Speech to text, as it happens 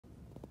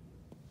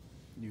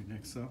New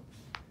Nexa,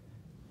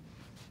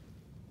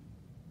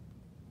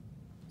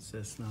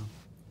 Cessna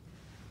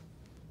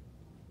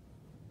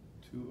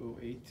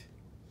 208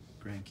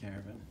 Grand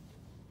Caravan.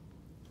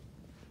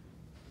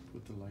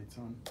 Put the lights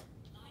on.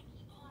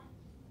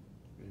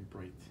 Very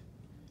bright.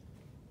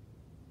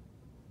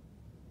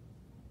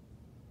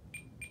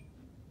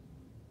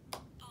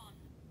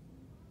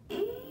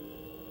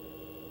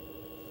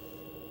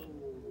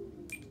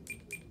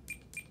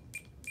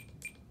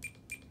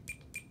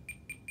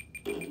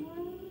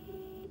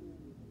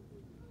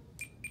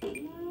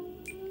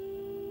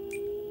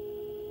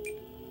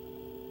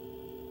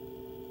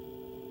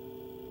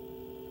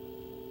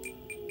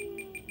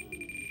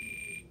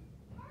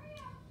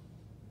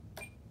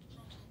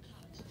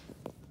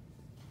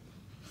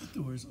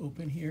 Doors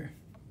open here.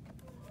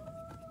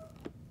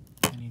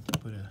 I need to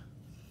put a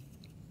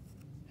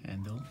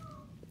handle.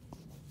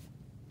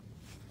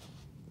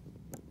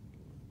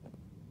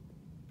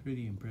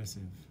 Pretty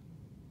impressive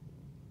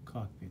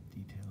cockpit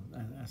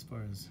detail as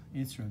far as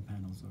instrument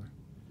panels are.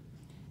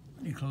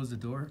 When you close the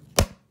door,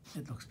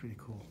 it looks pretty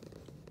cool.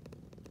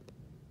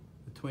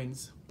 The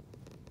twins.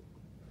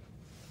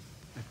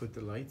 I put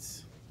the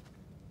lights.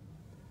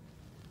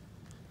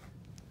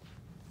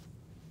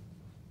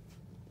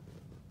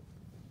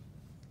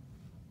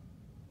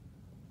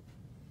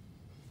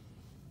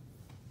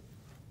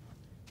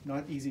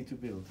 Not easy to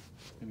build,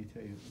 let me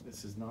tell you.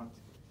 This is not,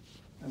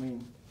 I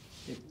mean,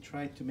 they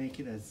tried to make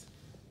it as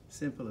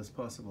simple as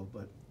possible,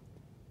 but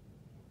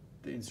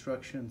the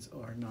instructions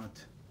are not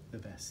the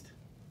best.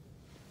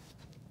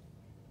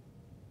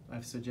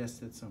 I've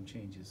suggested some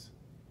changes,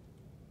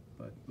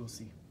 but we'll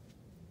see.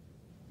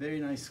 Very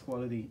nice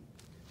quality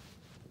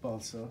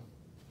balsa.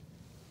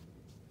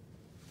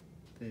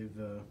 They've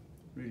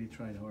really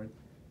tried hard.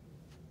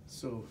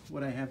 So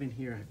what I have in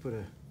here, I put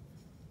a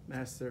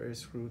Master air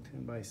screw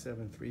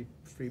 10x7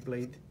 free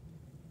blade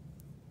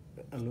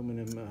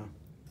aluminum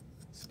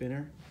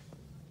spinner.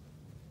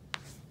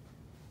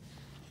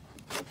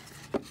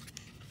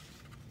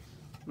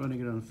 Running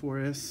it on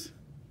 4S,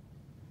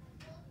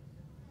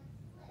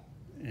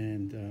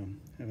 and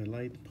have a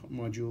light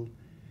module.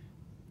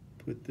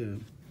 Put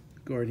the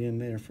Guardian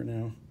there for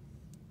now,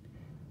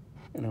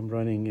 and I'm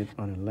running it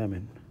on a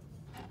lemon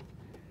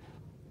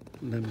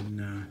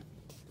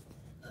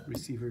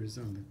receivers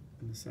on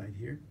the side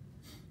here.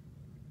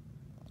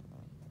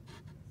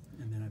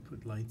 And then I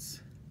put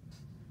lights,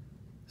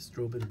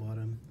 strobe at the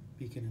bottom,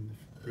 beacon in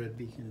the red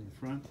beacon in the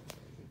front,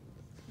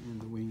 and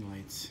the wing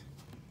lights.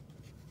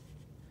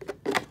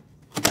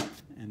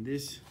 And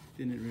this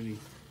didn't really,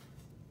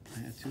 I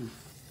had to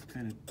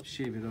kind of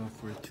shave it off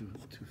for it to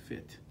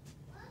fit.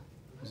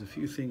 There's a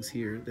few things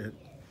here that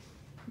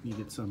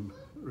needed some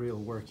real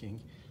working.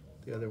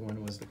 The other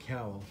one was the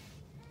cowl,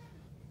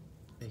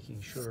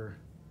 making sure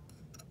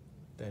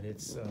that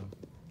it's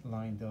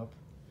lined up,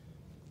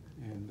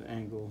 and the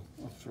angle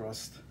of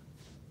thrust.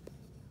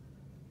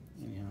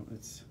 Anyhow,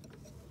 it's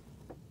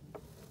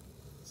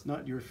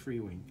not your free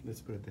wing,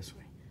 let's put it this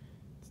way.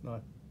 It's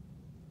not,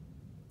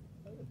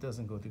 it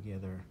doesn't go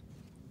together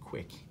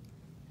quick.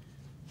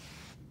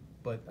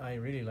 But I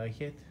really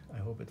like it. I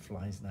hope it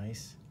flies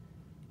nice.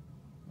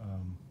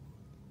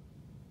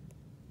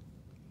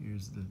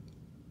 Here's the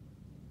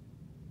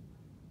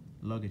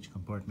luggage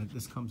compartment.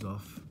 This comes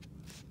off.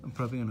 I'm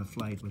probably gonna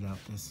fly it without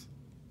this.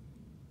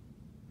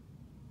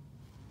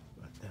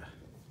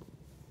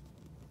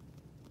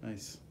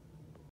 Nice.